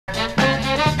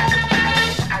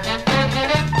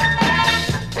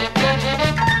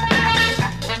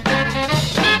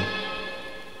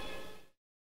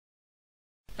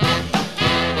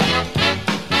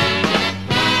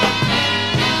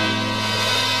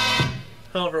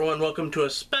Hello everyone, welcome to a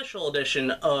special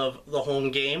edition of The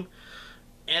Home Game.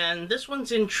 And this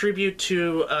one's in tribute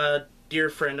to a dear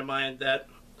friend of mine that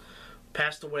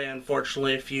passed away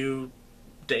unfortunately a few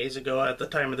days ago at the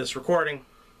time of this recording.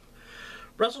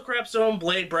 Wrestlecrap's own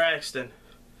Blade Braxton.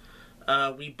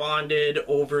 We bonded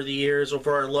over the years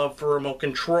over our love for remote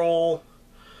control,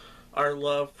 our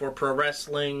love for pro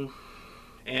wrestling,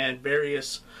 and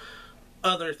various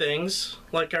other things.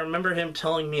 Like I remember him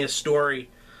telling me a story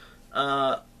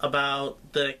about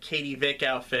the Katie Vick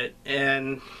outfit,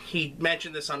 and he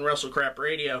mentioned this on Wrestlecrap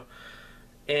radio,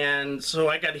 and so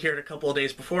I got to hear it a couple of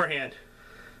days beforehand.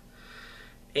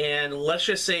 And let's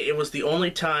just say it was the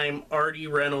only time Artie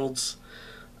Reynolds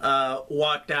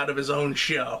walked out of his own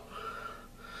show.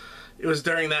 It was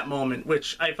during that moment,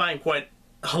 which I find quite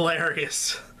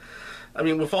hilarious. I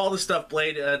mean, with all the stuff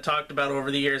Blade talked about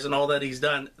over the years and all that he's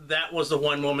done, that was the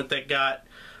one moment that got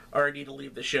Artie to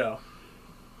leave the show.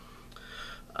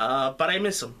 But I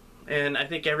miss him, and I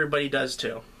think everybody does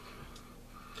too.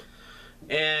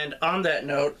 And on that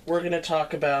note, we're going to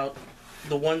talk about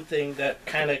the one thing that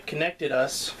kind of connected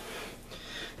us,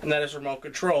 and that is remote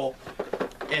control.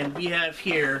 And we have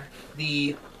here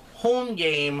the home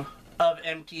game of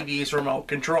MTV's Remote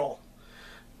Control.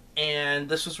 And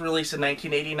this was released in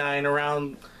 1989,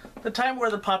 around the time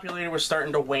where the popularity was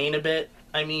starting to wane a bit.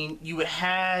 I mean, you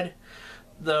had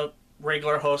the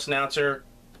regular host announcer,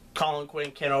 Colin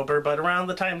Quinn, Ken Ober, but around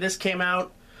the time this came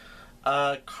out,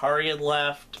 Kari had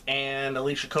left and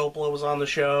Alicia Coppola was on the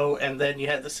show, and then you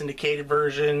had the syndicated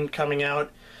version coming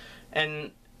out,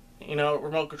 and you know,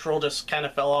 remote control just kind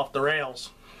of fell off the rails.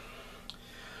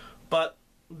 But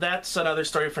that's another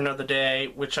story for another day,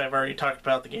 which I've already talked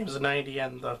about, the games of '90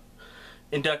 and the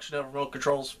induction of remote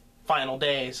control's final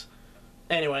days.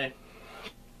 Anyway,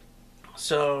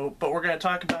 so, but we're going to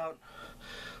talk about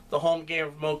the home game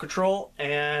of remote control,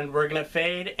 and we're going to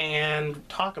fade and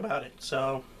talk about it.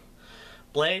 So,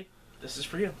 Blade, this is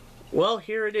for you. Well,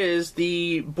 here it is,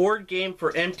 the board game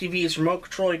for MTV's Remote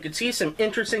Control. You can see some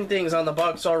interesting things on the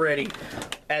box already.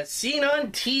 As seen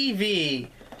on TV.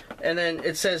 And then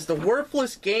it says, the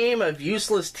worthless game of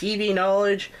useless TV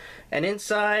knowledge, and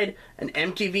inside, an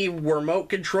MTV Remote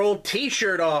Control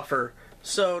t-shirt offer.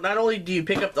 So, not only do you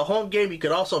pick up the home game, you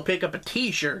could also pick up a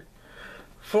t-shirt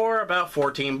for about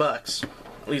 14 bucks.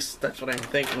 At least that's what I'm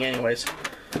thinking anyways.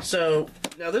 So,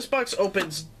 now this box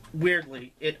opens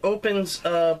weirdly. It opens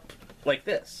up like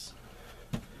this.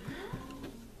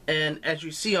 And as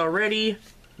you see already,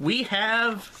 we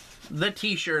have the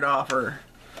t-shirt offer.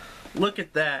 Look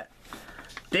at that.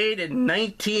 Dated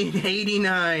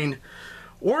 1989.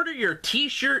 Order your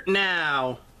t-shirt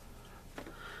now.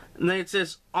 And then it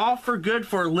says, offer good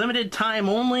for limited time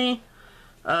only.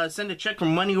 Send a check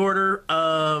from money order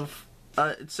of,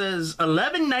 it says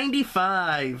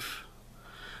 $11.95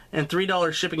 and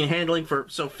 $3 shipping and handling for,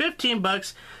 so 15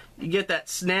 bucks, you get that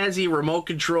snazzy remote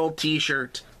control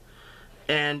t-shirt.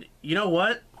 And you know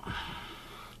what?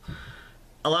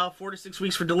 Allow 4 to 6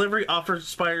 weeks for delivery. Offer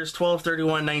expires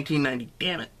 12/31/1990.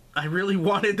 Damn it. I really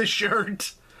wanted the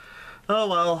shirt. Oh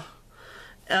well.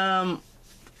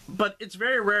 But it's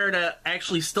very rare to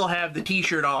actually still have the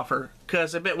t-shirt offer,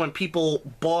 because I bet when people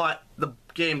bought the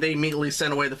game, they immediately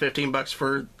sent away the 15 bucks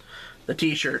for the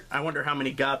t-shirt. I wonder how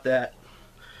many got that.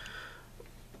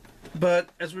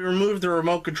 But as we remove the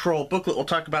remote control booklet, we'll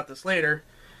talk about this later.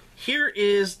 Here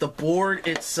is the board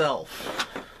itself.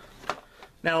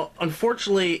 Now,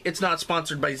 unfortunately, it's not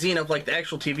sponsored by Zenith like the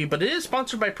actual TV, but it is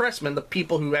sponsored by Pressman, the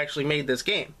people who actually made this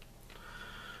game.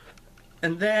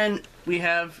 And then we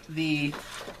have the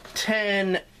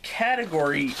 10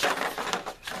 category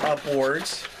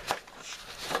boards,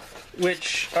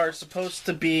 which are supposed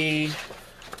to be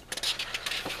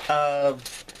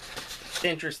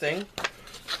interesting.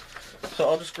 So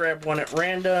I'll just grab one at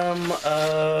random.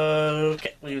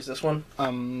 Okay, we'll use this one.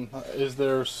 Is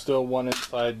there still one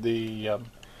inside the...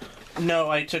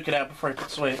 No, I took it out before I put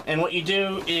this away. And what you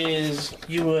do is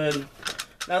you would...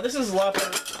 Now this is a lot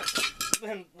better.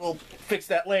 Then we'll fix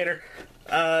that later.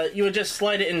 You would just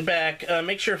slide it in back.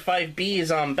 Make sure 5B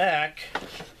is on back.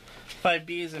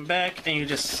 5B is in back, and you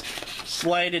just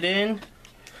slide it in.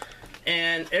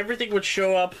 And everything would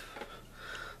show up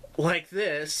like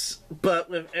this, but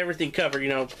with everything covered. You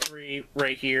know, 3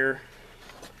 right here.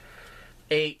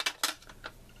 8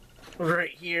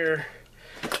 right here.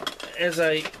 As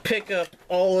I pick up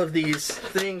all of these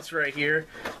things right here,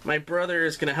 my brother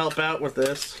is going to help out with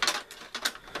this.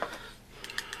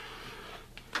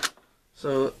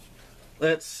 So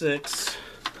that's 6.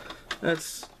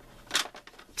 That's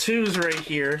 2's right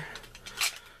here.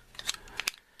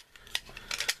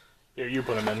 Here, you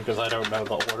put them in because I don't know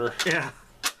the order. Yeah.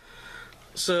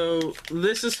 So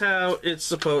this is how it's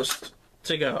supposed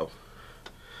to go.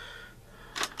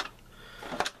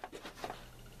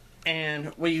 And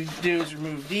what you do is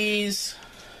remove these.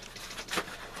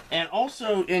 And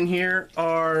also in here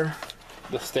are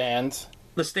the stands.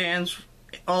 The stands.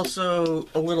 Also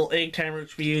a little egg timer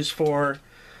which we use for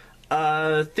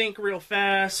Think Real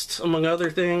Fast, among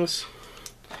other things.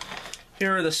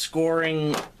 Here are the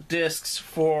scoring discs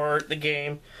for the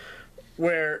game,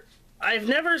 where I've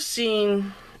never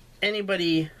seen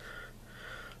anybody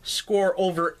score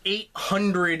over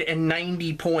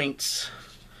 890 points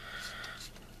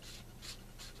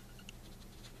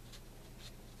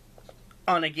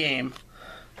on a game.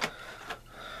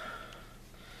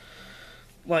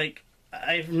 Like,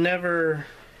 I've never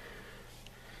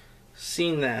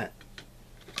seen that.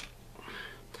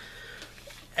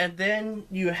 And then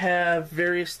you have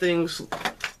various things.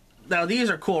 Now these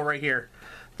are cool right here.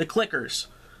 The clickers.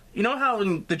 You know how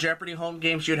in the Jeopardy home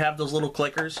games you'd have those little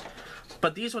clickers?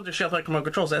 But these ones are shaped like remote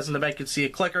controls. As in the back you can see a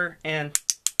clicker, and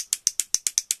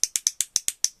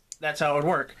that's how it would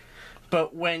work.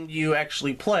 But when you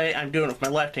actually play, I'm doing it with my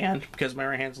left hand because my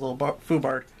right hand's a little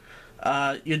foobarred.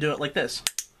 You do it like this.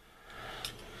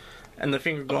 And the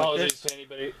finger goes like this.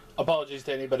 Apologies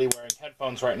to anybody wearing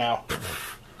headphones right now.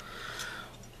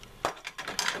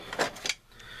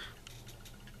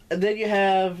 And then you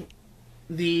have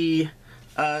the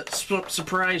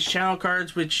surprise channel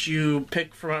cards, which you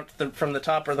pick from the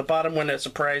top or the bottom when a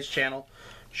surprise channel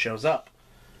shows up.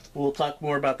 We'll talk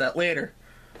more about that later.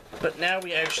 But now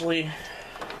we actually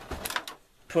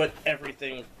put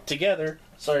everything together.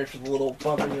 Sorry for the little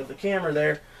bumping of the camera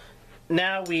there.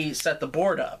 Now we set the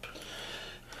board up.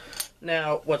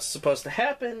 Now what's supposed to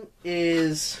happen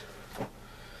is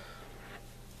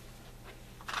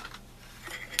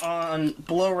on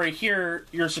below right here,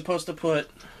 you're supposed to put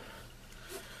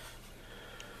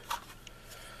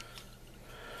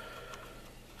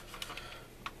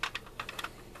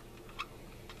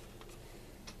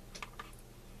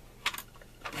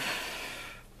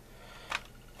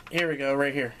here we go,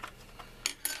 right here.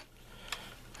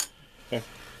 Okay.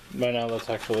 Right now, let's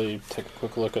actually take a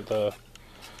quick look at the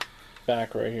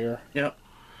back right here. Yep.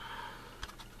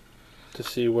 To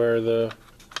see where the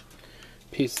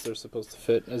pieces are supposed to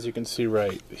fit, as you can see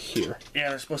right here. Yeah,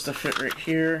 they're supposed to fit right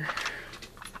here.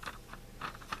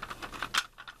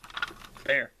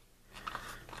 There.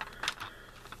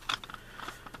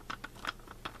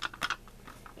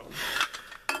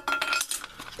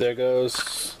 There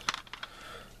goes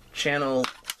channel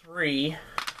 3,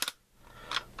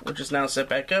 which is now set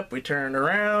back up. We turn it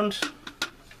around,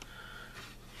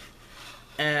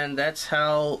 and that's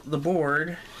how the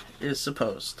board is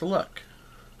supposed to look.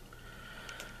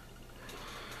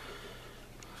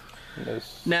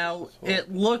 Now,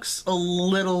 it looks a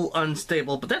little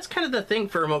unstable, but that's kind of the thing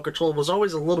for remote control. It was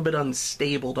always a little bit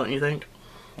unstable, don't you think?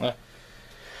 Yeah.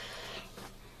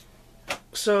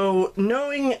 So,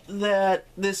 knowing that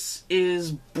this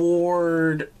is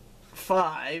board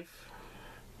 5,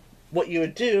 what you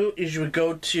would do is you would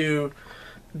go to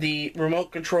the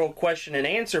remote control question and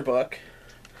answer book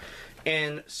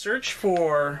and search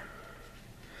for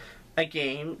a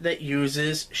game that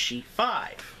uses sheet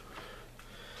 5.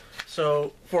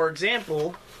 So, for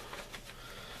example,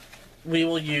 we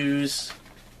will use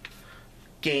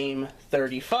game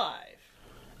 35.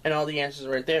 And all the answers are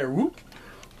right there. Whoop.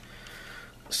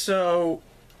 So,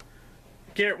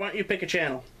 Garrett, why don't you pick a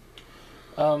channel?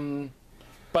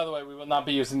 By the way, we will not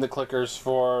be using the clickers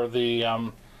for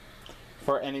the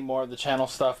for any more of the channel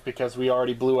stuff because we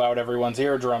already blew out everyone's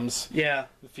eardrums. Yeah.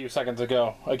 A few seconds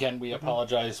ago. Again, we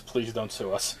apologize. Please don't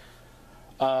sue us.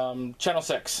 Channel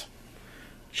 6.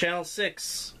 Channel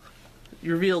 6.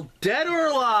 You reveal Dead or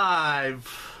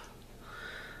Alive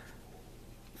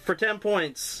for 10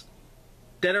 points.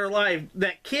 Dead or Alive.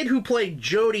 That kid who played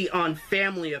Jody on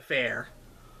Family Affair.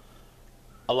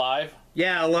 Alive?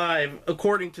 Yeah, Alive.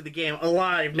 According to the game,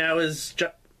 Alive now is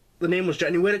the name was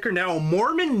Johnny Whitaker. Now a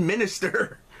Mormon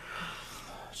minister.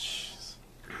 Jeez.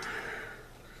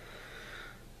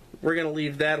 We're gonna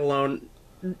leave that alone.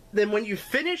 Then when you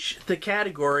finish the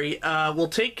category, we'll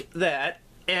take that,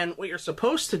 and what you're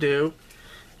supposed to do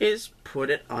is put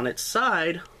it on its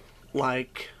side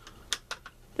like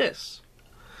this.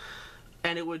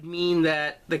 And it would mean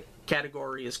that the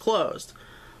category is closed.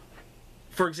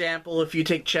 For example, if you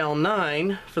take Channel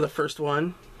 9 for the first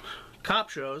one, cop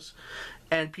shows,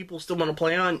 and people still want to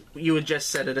play on, you would just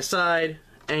set it aside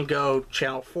and go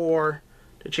Channel 4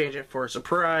 to change it for a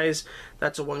surprise.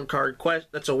 That's a one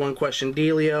question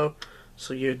dealio,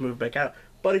 so you'd move back out.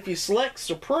 But if you select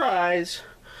surprise,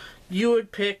 you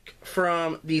would pick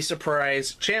from the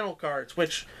surprise channel cards,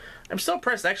 which I'm still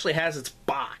impressed it actually has its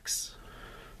box.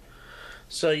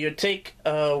 So you take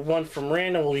one from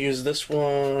random, we'll use this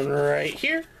one right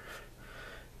here.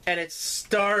 And it's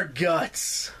Star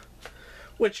Guts,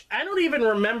 which I don't even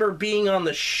remember being on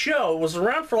the show. It was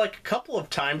around for like a couple of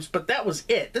times, but that was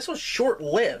it. This was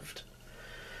short-lived.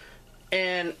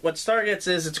 And what Star Guts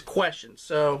is, it's a question.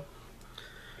 So,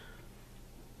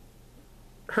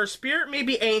 her spirit may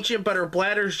be ancient, but her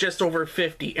bladder's just over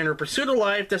 50. In her pursuit of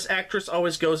life, this actress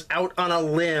always goes out on a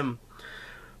limb.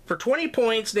 For 20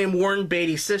 points, name Warren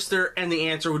Beatty's sister, and the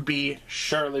answer would be...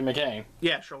 Shirley MacLaine.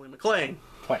 Yeah, Shirley MacLaine.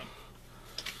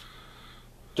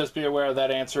 Just be aware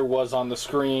that answer was on the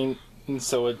screen,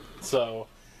 so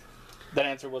that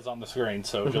answer was on the screen.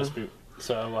 So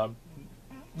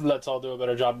let's all do a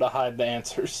better job to hide the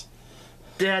answers.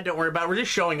 Dad, don't worry about it. We're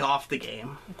just showing off the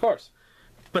game. Of course.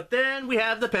 But then we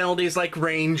have the penalties like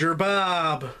Ranger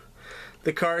Bob.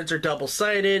 The cards are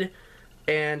double-sided,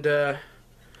 and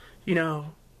you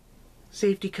know,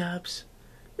 safety cubs.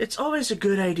 It's always a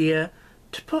good idea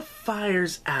to put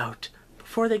fires out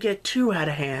before they get too out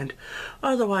of hand.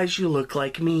 Otherwise you look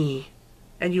like me,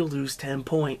 and you lose 10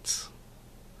 points.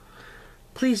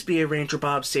 Please be a Ranger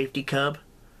Bob safety cub.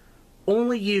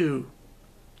 Only you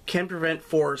can prevent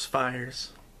forest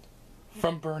fires.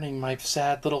 From burning my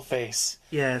sad little face.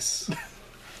 Yes.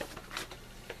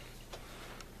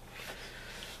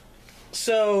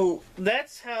 So,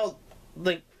 that's how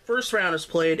the first round is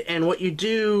played, and what you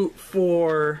do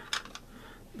for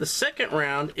the second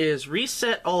round is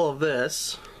reset all of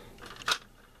this.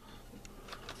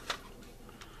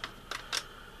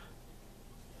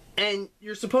 And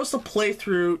you're supposed to play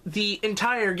through the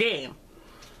entire game.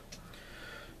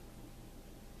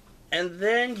 And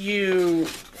then you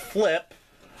flip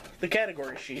the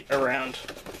category sheet around.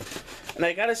 And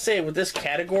I gotta say, with this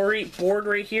category board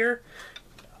right here,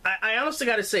 I honestly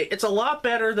gotta say, it's a lot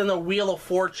better than the Wheel of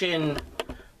Fortune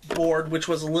board, which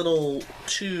was a little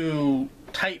too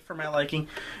tight for my liking.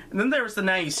 And then there was the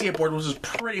Now You See It board, which was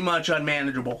pretty much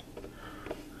unmanageable.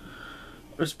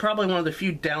 It was probably one of the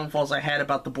few downfalls I had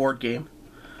about the board game.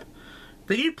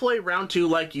 Then you play round 2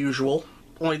 like usual,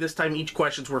 only this time each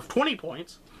question's worth 20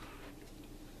 points.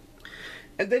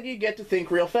 And then you get to think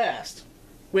real fast,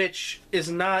 which is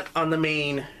not on the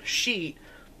main sheet,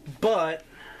 but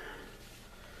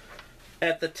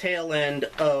at the tail end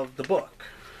of the book.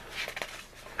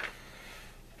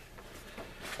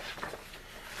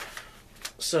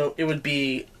 So it would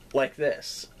be like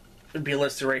this. It would be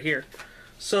listed right here.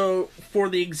 So for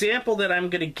the example that I'm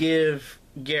going to give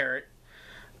Garrett,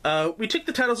 we took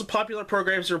the titles of popular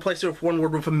programs and replaced it with one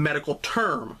word with a medical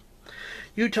term.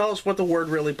 You tell us what the word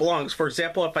really belongs. For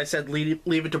example, if I said leave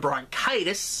it to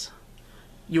bronchitis,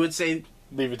 you would say...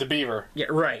 Leave it to beaver. Yeah,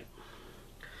 right.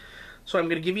 So I'm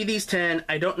going to give you these 10.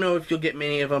 I don't know if you'll get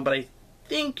many of them, but I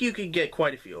think you could get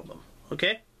quite a few of them.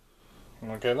 Okay?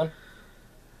 Okay, then.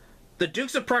 The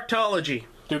Dukes of Proctology.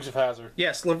 Dukes of Hazzard.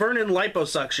 Yes. Laverne and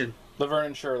Liposuction. Laverne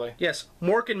and Shirley. Yes.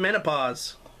 Mork and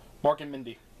Menopause. Mork and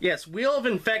Mindy. Yes. Wheel of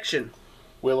Infection.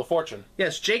 Wheel of Fortune.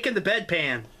 Yes. Jake and the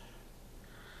Bedpan.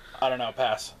 I don't know,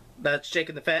 pass. That's Jake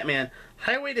and the Fat Man.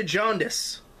 Highway to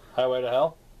Jaundice. Highway to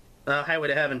Hell. Highway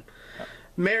to Heaven.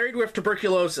 Married with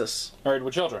Tuberculosis. Married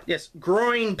with Children. Yes.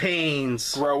 Growing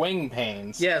Pains. Growing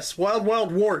Pains. Yes. Wild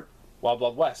Wild Wart. Wild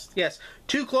Wild West. Yes.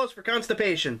 Too Close for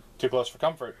Constipation. Too Close for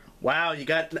Comfort. Wow, you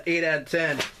got an 8 out of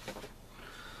 10.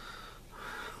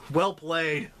 Well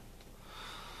played.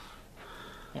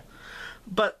 Yeah.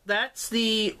 But that's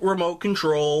the Remote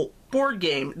Control board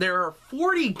game. There are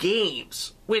 40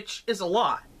 games, which is a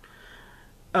lot.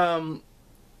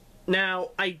 Now,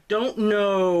 I don't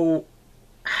know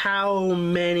how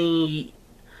many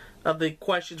of the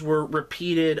questions were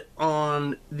repeated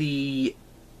on the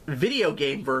video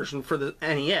game version for the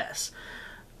NES.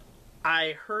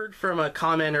 I heard from a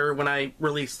commenter when I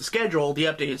released the schedule, the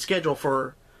updated schedule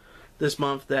for this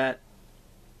month, that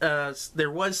there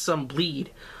was some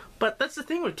bleed. But that's the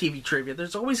thing with TV trivia.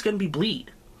 There's always going to be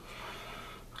bleed.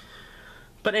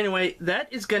 But anyway,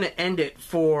 that is going to end it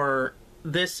for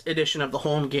this edition of the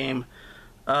home game.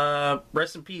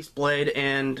 Rest in peace, Blade,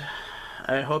 and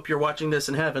I hope you're watching this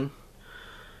in heaven.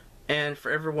 And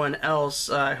for everyone else,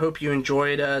 I hope you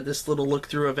enjoyed this little look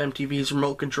through of MTV's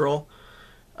Remote Control.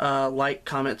 Like,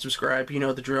 comment, subscribe, you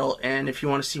know the drill. And if you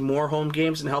want to see more home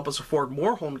games and help us afford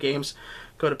more home games,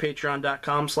 go to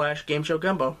patreon.com/Game Show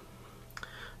Gumbo.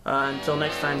 Until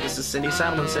next time, this is Cindy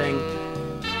Saddleman saying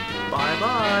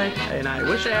bye-bye. And I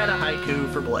wish I had a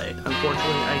haiku for Blade.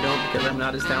 Unfortunately, I don't, because I'm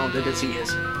not as talented as he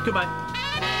is. Goodbye.